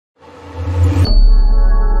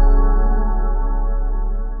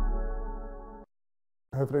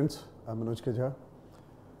Hi friends, I'm Manoj K,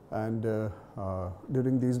 and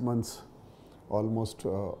during these months almost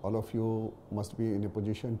all of you must be in a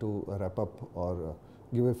position to wrap up or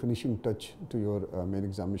give a finishing touch to your main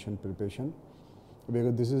examination preparation,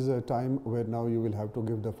 because this is a time where now you will have to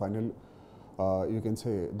give the final you can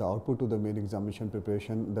say the output to the main examination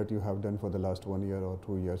preparation that you have done for the last 1 year or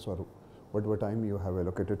 2 years or whatever time you have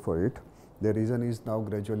allocated for it. The reason is now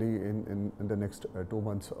gradually in the next 2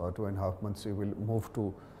 months or 2.5 months you will move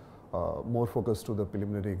to more focus to the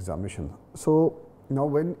preliminary examination. So now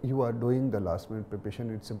when you are doing the last minute preparation,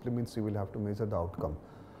 it simply means you will have to measure the outcome,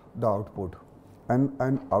 the output,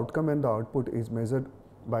 and outcome and the output is measured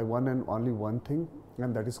by one and only one thing,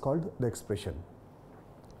 and that is called the expression.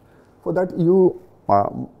 For that you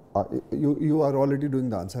are already doing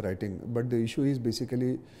the answer writing, but the issue is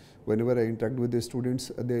basically whenever I interact with the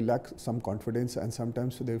students, they lack some confidence and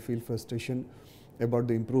sometimes they feel frustration about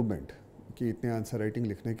the improvement कि इतने answer writing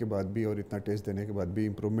लिखने के बाद भी और इतना test देने के बाद भी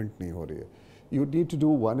इम्प्रूवमेंट नहीं हो रही है. You need to do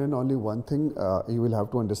one and only one thing. You will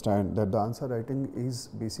have to understand that the answer writing is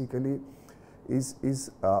basically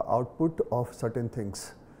output of certain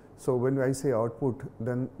things. So when I say output,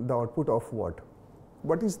 then the output of what?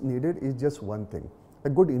 What is needed is just one thing, a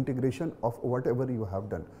good integration of whatever you have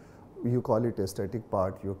done. You call it a static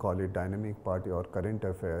part, you call it dynamic part, or current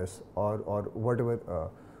affairs, or whatever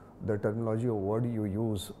the terminology or word you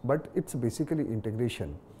use, but it's basically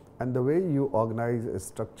integration. And the way you organize,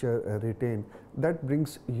 structure, retain, that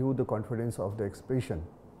brings you the confidence of the expression.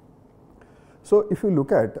 So if you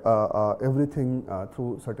look at everything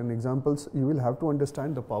through certain examples, you will have to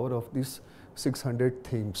understand the power of these 600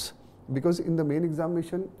 themes, because in the main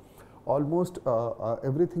examination almost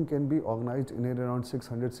everything can be organized in and around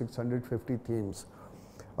 650 themes.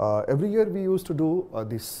 Every year we used to do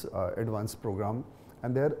this advanced program,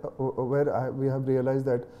 and there where we have realized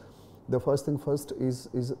that the first thing first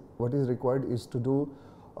is what is required is to do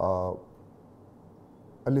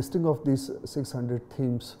a listing of these 600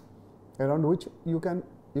 themes around which you can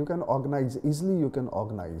organize easily. You can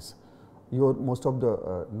organize your most of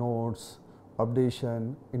the notes,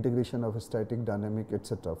 updation, integration of static, dynamic,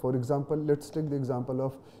 etc. For example, let's take the example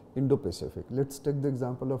of Indo-Pacific. Let's take the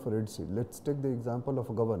example of Red Sea. Let's take the example of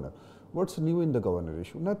a governor. What's new in the governor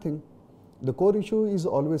issue? Nothing. The core issue is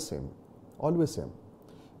always same, always same.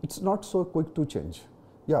 It's not so quick to change.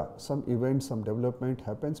 Yeah, some event, some development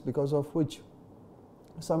happens because of which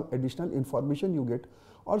some additional information you get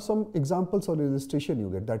or some examples or illustration you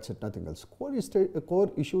get. That's it, nothing else.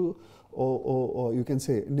 Core issue or you can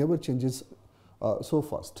say never changes so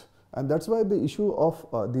fast, and that's why the issue of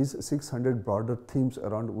these 600 broader themes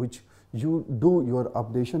around which you do your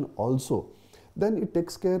updation also, then it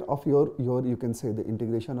takes care of your you can say the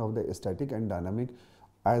integration of the static and dynamic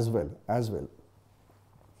as well.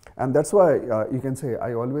 And that's why you can say,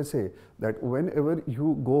 I always say that whenever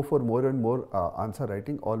you go for more and more answer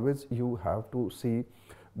writing, always you have to see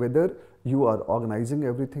whether you are organizing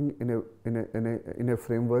everything in a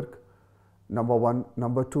framework. Number one.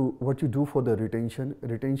 Number two, what you do for the retention.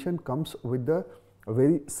 Retention comes with the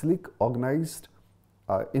very slick, organized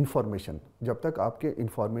information. जब तक आपके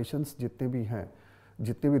informations जितने भी हैं,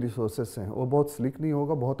 जितने भी resources हैं, वो बहुत slick नहीं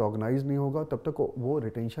होगा, बहुत organized नहीं होगा, तब तक वो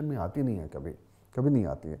retention में आती नहीं है, कभी नहीं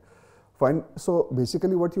आती है. Fine. So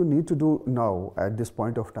basically what you need to do now at this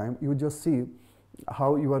point of time, you just see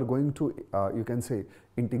how you are going to you can say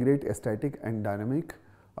integrate static and dynamic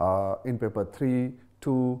in paper 3,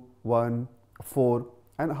 2, 1, 4,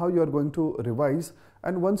 and how you are going to revise.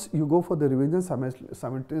 And once you go for the revision,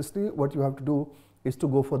 simultaneously what you have to do is to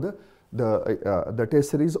go for the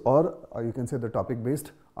test series, or you can say the topic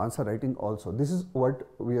based answer writing also. This is what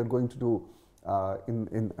we are going to do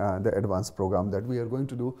in the advanced program that we are going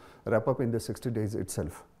to do wrap up in the 60 days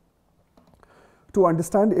itself. To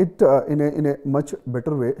understand it in a much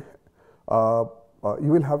better way,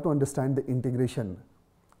 you will have to understand the integration,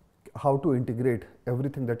 how to integrate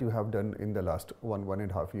everything that you have done in the last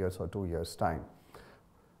 1.5 years or 2 years time.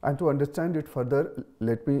 And to understand it further,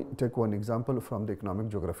 let me take one example from the economic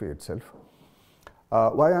geography itself.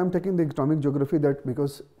 Why I am taking the economic geography? That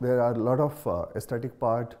because there are a lot of static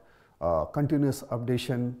part, continuous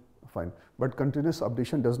updation, fine. But continuous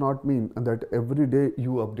updation does not mean that every day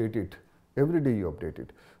you update it. Every day you update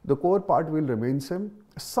it. The core part will remain same.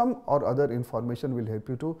 Some or other information will help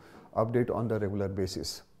you to update on the regular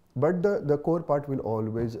basis. But the core part will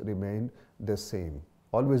always remain the same.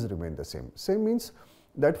 Always remain the same. Same means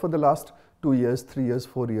that for the last 2 years, 3 years,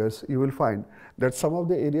 4 years, you will find that some of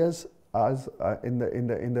the areas as in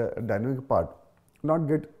the dynamic part not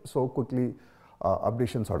get so quickly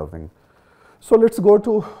updation sort of thing. So let's go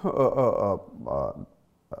to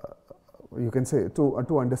you can say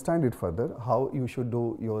to understand it further, how you should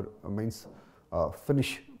do your mains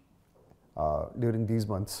finish during these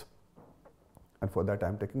months. And for that I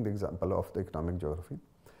am taking the example of the economic geography,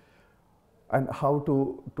 and how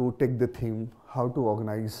to take the theme, how to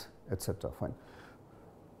organize, etc. Fine.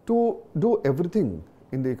 To do everything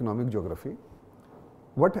in the economic geography,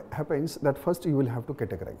 what happens that first you will have to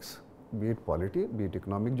categorize, be it polity, be it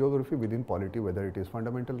economic geography, within polity whether it is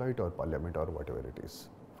fundamental right or parliament or whatever it is.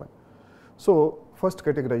 Fine. So first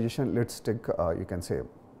categorization, let's take you can say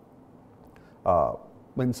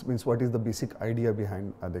means what is the basic idea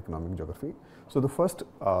behind the economic geography. So the first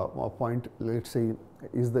point, let's say,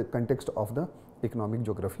 is the context of the economic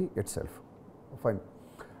geography itself. Fine.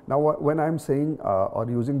 Now when I am saying or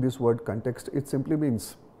using this word context, it simply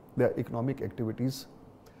means the economic activities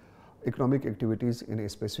in a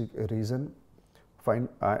specific region, fine,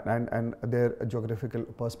 and their geographical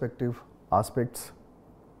perspective aspects.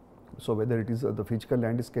 So whether it is the physical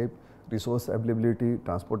landscape, resource availability,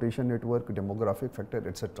 transportation network, demographic factor,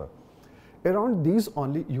 etc. Around these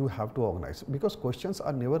only you have to organize, because questions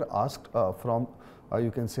are never asked from you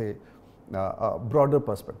can say a broader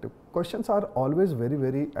perspective. Questions are always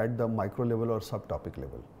very at the micro level or subtopic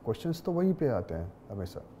level. Questions तो वहीं पे आते हैं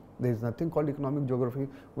हमेशा. There is nothing called economic geography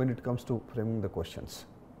when it comes to framing the questions.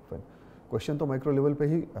 Question तो micro level पे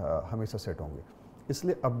ही हमेशा set होंगे,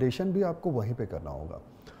 इसलिए अपडेशन भी आपको वहीं पे करना होगा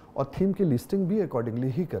और थीम की लिस्टिंग भी अकॉर्डिंगली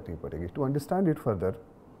ही करनी पड़ेगी. To understand it further,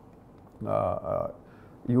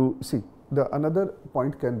 you see the another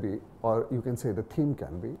point can be, or you can say the theme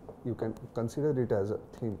can be, you can consider it as a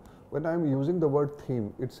theme. When I am using the word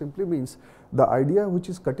theme, it simply means the idea which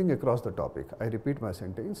is cutting across the topic. I repeat my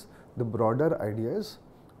sentence, the broader ideas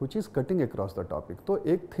which is cutting across the topic. तो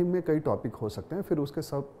एक theme में कई topic हो सकते हैं, फिर उसके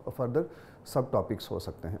further सब टॉपिक्स हो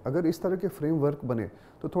सकते हैं. अगर इस तरह के फ्रेमवर्क बने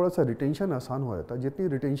तो थोड़ा सा रिटेंशन आसान हो जाता है. जितनी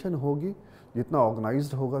रिटेंशन होगी, जितना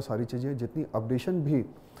ऑर्गेनाइज्ड होगा सारी चीज़ें, जितनी अपडेशन भी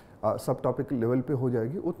सब टॉपिक लेवल पे हो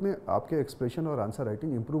जाएगी, उतने आपके एक्सप्रेशन और आंसर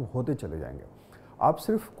राइटिंग इंप्रूव होते चले जाएंगे. आप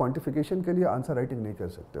सिर्फ क्वांटिफिकेशन के लिए आंसर राइटिंग नहीं कर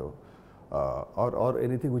सकते हो, or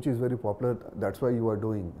anything which is very popular, that's why you are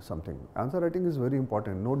doing something. Answer writing is very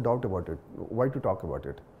important, no doubt about it. Why to talk about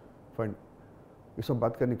it? Fine. ये सब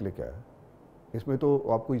बात करने के लिए क्या है? इसमें तो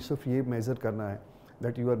आपको सिर्फ ये मेजर करना है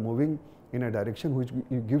that you are moving in a direction which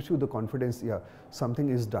gives you the confidence, yeah, something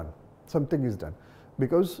is done.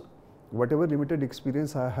 Because whatever limited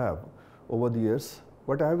experience I have over the years,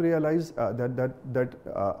 what I have realized that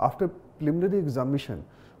after preliminary examination,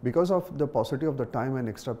 because of the paucity of the time and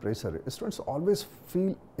extra pressure, students always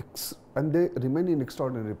feel and they remain in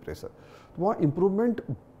extraordinary pressure. वहाँ improvement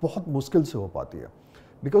बहुत मुश्किल से हो पाती है,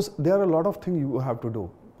 because there are a lot of things you have to do.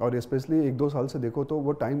 और specially 1-2 साल से देखो तो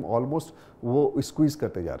वो टाइम ऑलमोस्ट वो स्क्वीज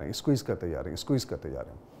करते जा रहे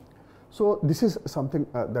हैं. So this is something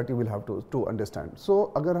that you will have to understand. सो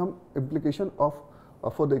अगर हम implication of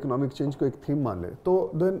for the economic change को एक थीम मान ले,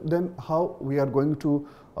 तो then how we are going to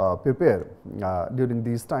prepare during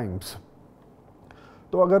these times.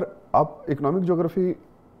 तो अगर आप economic geography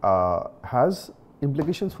has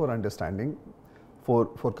implications for understanding, for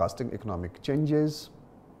forecasting economic changes,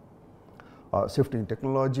 shifting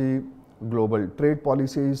technology, global trade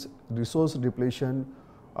policies, resource depletion,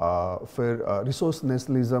 resource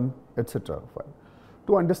nationalism, etc.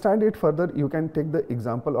 To understand it further, you can take the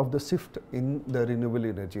example of the shift in the renewable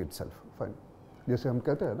energy itself. Fine. जैसे हम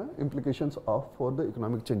कहते हैं ना, implications of for the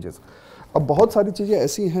economic changes. अब बहुत सारी चीज़ें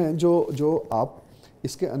ऐसी हैं जो आप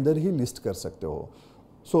इसके अंदर ही लिस्ट कर सकते हो.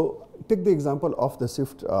 So take the example of the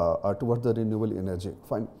shift towards the renewable energy.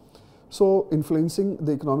 Fine. So influencing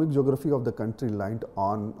the economic geography of the country reliant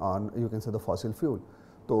on you can say the fossil fuel.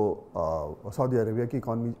 तो सऊदी अरेबिया की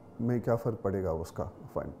economy में क्या फ़र्क पड़ेगा उसका.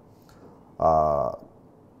 Fine.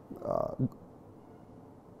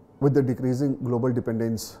 With the decreasing global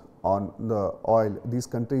dependence on the oil, these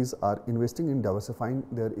countries are investing in diversifying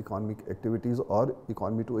their economic activities or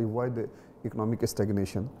economy to avoid the economic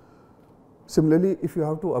stagnation. Similarly, if you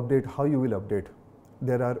have to update, how you will update?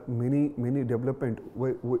 There are many development.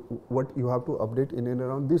 What you have to update in and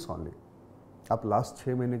around this only. आप last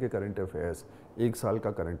 6 महीने के current affairs, 1 साल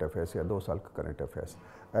का current affairs या 2 साल का current affairs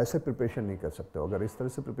ऐसे preparation नहीं कर सकते हो. अगर इस तरह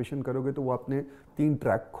से प्रिपरेशन करोगे तो वो आपने 3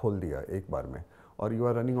 ट्रैक खोल दिया एक बार में, और you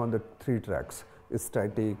are running on the 3 tracks,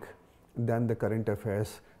 static, then the current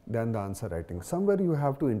affairs, then the answer writing. Somewhere you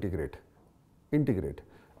have to integrate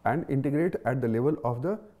and integrate at the level of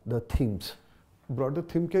the themes. Broader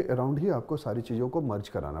theme के around ही आपको सारी चीज़ों को मर्ज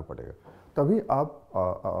कराना पड़ेगा, तभी आप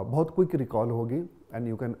बहुत क्विक रिकॉल होगी and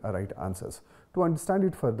you can write answers. To understand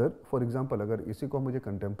it further, for example अगर इसी को मुझे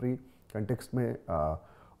कंटेम्प्रेरी कंटेक्स्ट में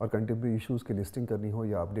और कंटेम्प्रेरी इश्यूज़ की लिस्टिंग करनी हो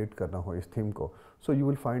या अपडेट करना हो इस थीम को, so you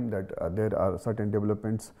will find that there are certain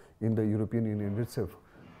developments in the European union itself.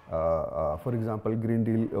 For example, Green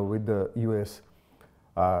Deal with the US,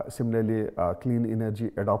 similarly clean energy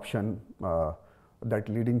adoption that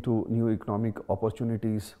leading to new economic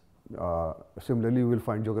opportunities. Similarly, you will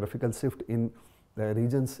find geographical shift in the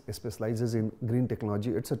regions specializes in green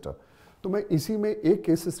technology etc. तो मैं इसी में एक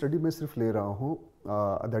case study में सिर्फ ले रहा हूँ,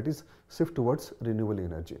 that is shift towards renewable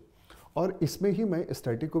energy, और इसमें ही मैं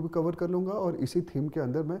स्टैटिक को भी कवर कर लूँगा और इसी थीम के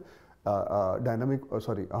अंदर मैं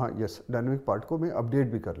डायनामिक पार्ट को मैं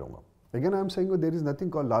अपडेट भी कर लूँगा. Again, I am saying there is nothing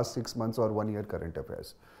called last 6 months or 1 year current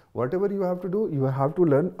affairs. Whatever you have to do, you have to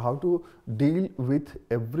learn how to deal with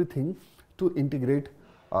everything to integrate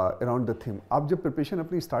around the theme. आप जब preparation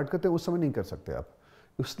अपनी start करते हैं उस समय नहीं कर सकते, आप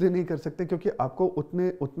इसलिए नहीं कर सकते क्योंकि आपको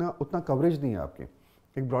उतना कवरेज नहीं है, आपकी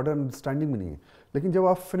एक ब्रॉडर अंडरस्टैंडिंग भी नहीं है. लेकिन जब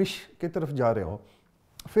आप फिनिश की तरफ जा रहे हो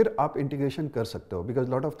फिर आप इंटीग्रेशन कर सकते हो, because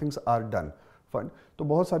lot of things are done fine. तो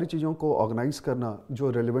बहुत सारी चीज़ों को ऑर्गेनाइज करना जो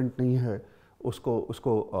रेलिवेंट नहीं है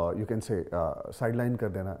उसको यू कैन से साइडलाइन कर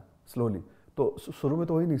देना स्लोली. तो शुरू में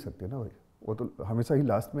तो हो ही नहीं सकते ना भाई, वो तो हमेशा ही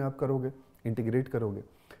लास्ट में आप करोगे, इंटीग्रेट करोगे.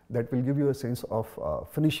 That will give you a sense of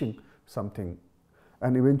finishing something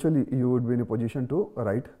and eventually you would be in a position to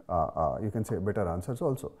write you can say better answers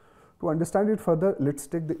also. To understand it further, let's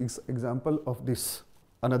take the example of this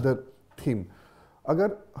another theme.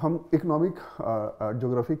 अगर हम economic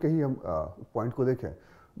geography के ही हम point को देखें,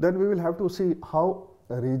 then we will have to see how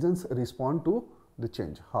regions respond to the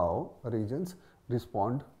change. How regions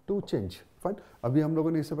respond to change. Fine. अभी हम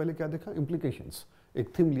लोगों ने इससे पहले क्या देखा, implications.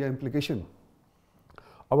 एक थीम लिया implication.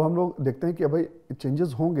 अब हम लोग देखते हैं कि भाई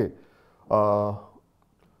चेंजेस होंगे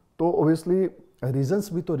तो ओबियसली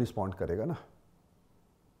रीजन्स भी तो रिस्पॉन्ड करेगा ना.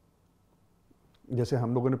 जैसे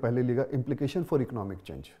हम लोगों ने पहले लिया इम्प्लीकेशन फॉर इकोनॉमिक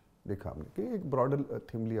चेंज, देखा हमने कि एक ब्रॉडर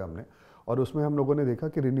थीम लिया हमने, और उसमें हम लोगों ने देखा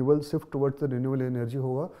कि renewable shift towards the renewable energy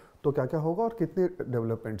होगा तो क्या क्या होगा और कितने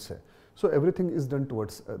डेवलपमेंट्स है. So everything is done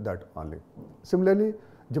towards that only. Similarly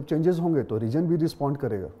जब चेंजेस होंगे तो रीजन भी रिस्पॉन्ड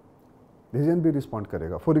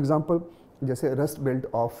करेगा, फॉर एग्जाम्पल जैसे rust belt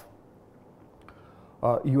of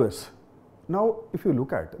US. Now, if you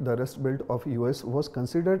look at the rust belt of US was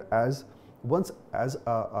considered as once as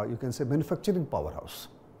you can say manufacturing powerhouse.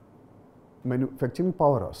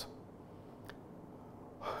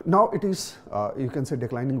 Now it is you can say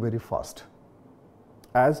declining very fast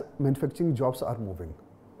as manufacturing jobs are moving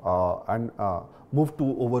and move to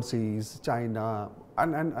overseas, China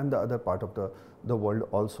and the other part of the world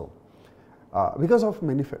also because of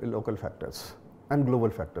many local factors and global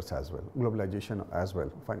factors as well, globalization as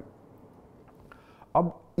well. Fine.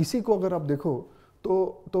 अब इसी को अगर आप देखो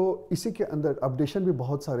तो इसी के अंदर अपडेशन भी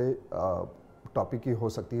बहुत सारे टॉपिक की हो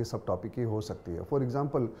सकती है, सब टॉपिक की हो सकती है. फॉर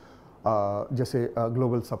एग्जांपल जैसे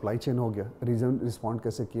ग्लोबल सप्लाई चेन हो गया, रीजन रिस्पॉन्ड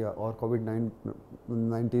कैसे किया, और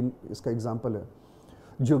कोविड-19 इसका एग्जांपल है.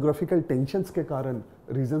 जियोग्राफिकल टेंशंस के कारण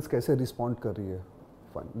रीजन्स कैसे रिस्पॉन्ड कर रही है.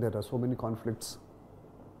 Fine, there are so many conflicts.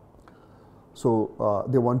 So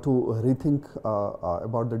they want to rethink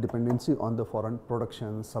about the dependency on the foreign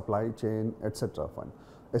production, supply chain, etc. Fine,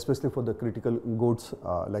 especially for the critical goods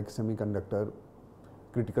like semiconductor,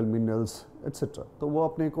 critical minerals, etc. तो वो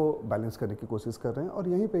अपने को balance करने की कोशिश कर रहे हैं और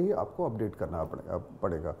यहीं पे ही आपको अपडेट करना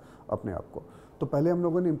पड़ेगा अपने आप को. तो पहले हम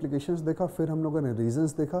लोगों ने इम्प्लीकेशंस देखा, फिर हम लोगों ने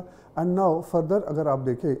रीजंस देखा, एंड नाउ फर्दर अगर आप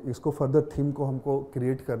देखें इसको फर्दर थीम को हमको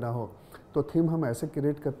क्रिएट करना हो तो थीम हम ऐसे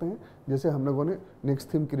क्रिएट करते हैं जैसे हम लोगों ने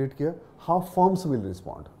नेक्स्ट थीम क्रिएट किया, how forms will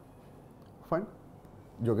respond. Fine,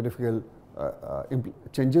 geographical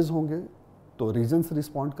changes होंगे तो रीजन्स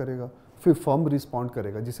रिस्पॉन्ड करेगा, फिर फॉर्म रिस्पॉन्ड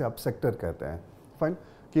करेगा जिसे आप सेक्टर कहते हैं. फाइन,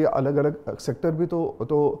 कि अलग अलग सेक्टर भी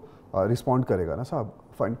तो रिस्पॉन्ड करेगा ना साहब.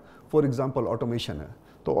 फाइन, फॉर एग्जांपल ऑटोमेशन है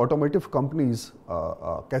तो ऑटोमेटिव कंपनीज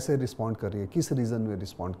कैसे रिस्पॉन्ड कर रही है, किस रीजन में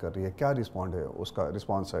रिस्पॉन्ड कर रही है, क्या रिस्पॉन्ड है, उसका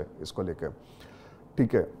रिस्पॉन्स है इसको लेकर.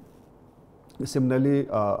 ठीक है. सिमिलरली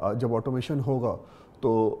जब ऑटोमेशन होगा तो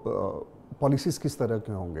पॉलिसीज़ किस तरह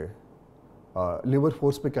के होंगे, लेबर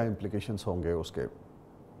फोर्स पे क्या इम्प्लीकेशंस होंगे उसके,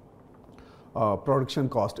 production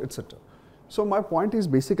cost etcetera. So my point is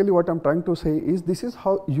basically what I am trying to से is this is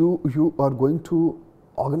how you are going to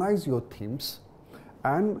organize your themes,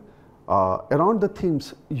 and around the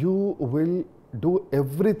themes you will do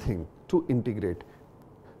everything to integrate.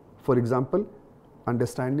 For example,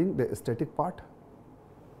 understanding the aesthetic part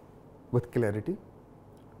with clarity,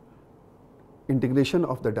 integration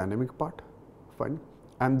of the dynamic part, fine,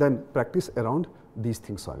 and then practice around these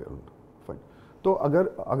things around. Fine. तो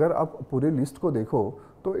अगर आप पूरे list को देखो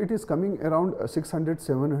तो it is coming around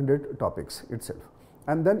 600-700 topics itself,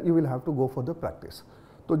 and then you will have to go for the practice.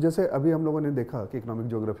 तो जैसे अभी हम लोगों ने देखा कि इकोनॉमिक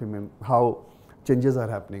ज्योग्राफी में how changes are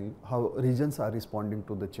happening, how regions are responding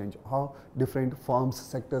to the change, how different firms,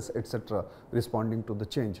 sectors, etc. responding to the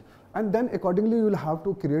change. And then accordingly you will have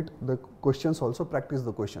to create the questions also, practice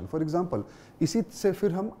the question. For example, इसी से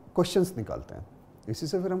फिर हम questions निकालते हैं, इसी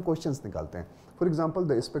से फिर हम questions निकालते हैं. For example,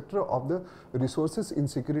 the inspector of the resources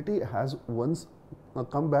insecurity has once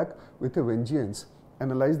come back with a vengeance.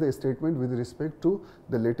 Analyze the statement with respect to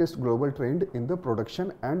the latest global trend in the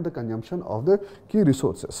production and the consumption of the key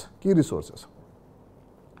resources.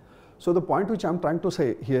 So the point which I am trying to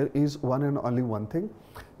say here is one and only one thing,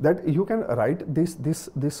 that you can write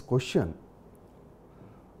this question.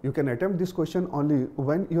 You can attempt this question only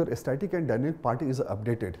when your static and dynamic part is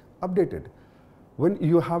updated. When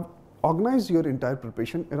you have organized your entire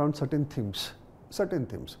preparation around certain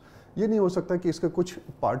themes. ये नहीं हो सकता कि इसका कुछ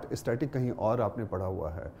part static कहीं और आपने पढ़ा हुआ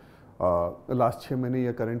है, लास्ट 6 महीने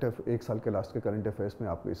या करंट 1 साल के लास्ट के करंट अफेयर्स में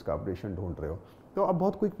आप इसका अपडेशन ढूंढ रहे हो, तो आप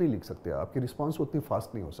बहुत क्विक नहीं लिख सकते, आपकी रिस्पांस उतनी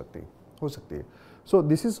फास्ट नहीं हो सकती है. So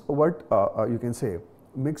this is what you can say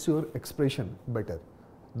makes your expression better,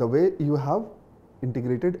 the way you have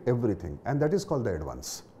integrated everything, and that is called the advance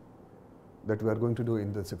that we are going to do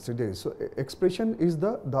in the 60 days. So expression is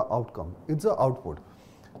the outcome, it's the output.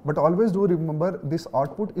 But always do remember, this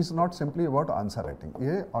output is not simply about answer writing.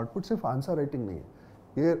 ये output सिर्फ answer writing नहीं है,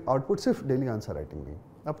 ये output सिर्फ daily answer writing नहीं है.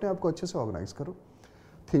 अपने आप को अच्छे से organize करो,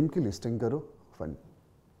 theme की listing करो, fun,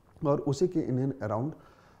 और उसी के in and around,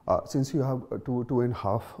 since you have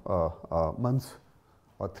 2.5 months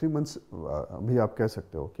और 3 months भी आप कह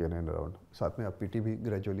सकते हो कि in and around, साथ में आप PT भी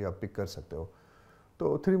gradually आप pick कर सकते हो.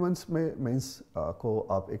 तो 3 months में मेंस को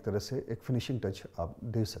आप एक तरह से एक फिनिशिंग टच आप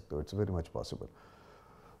दे सकते हो. It's very much possible.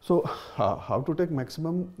 So how to take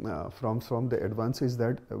maximum from the advance is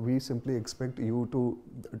that we simply expect you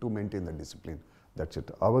to maintain the discipline. That's it.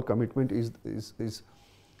 Our commitment is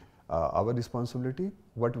our responsibility.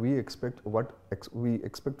 What we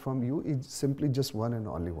expect from you is simply just one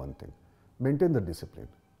and only one thing: maintain the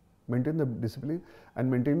discipline. Maintain the discipline, and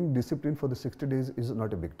maintaining discipline for the 60 days is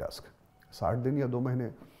not a big task. 60 दिन या 2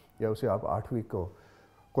 महीने या उसे आप 8 week को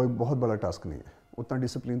कोई बहुत बड़ा टास्क नहीं है. उतना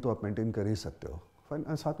डिसिप्लिन तो आप मेंटेन कर ही सकते हो.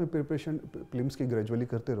 साथ में प्रिपरेशन प्रीलिम्स की ग्रेजुअली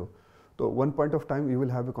करते रहो, तो one point of time you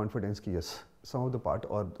will have a confidence कि yes, some of the part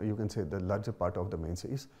और you can say the larger part of the mains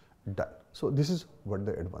is done. So this is what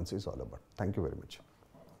the advance is all about. Thank you very much.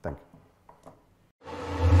 Thank you.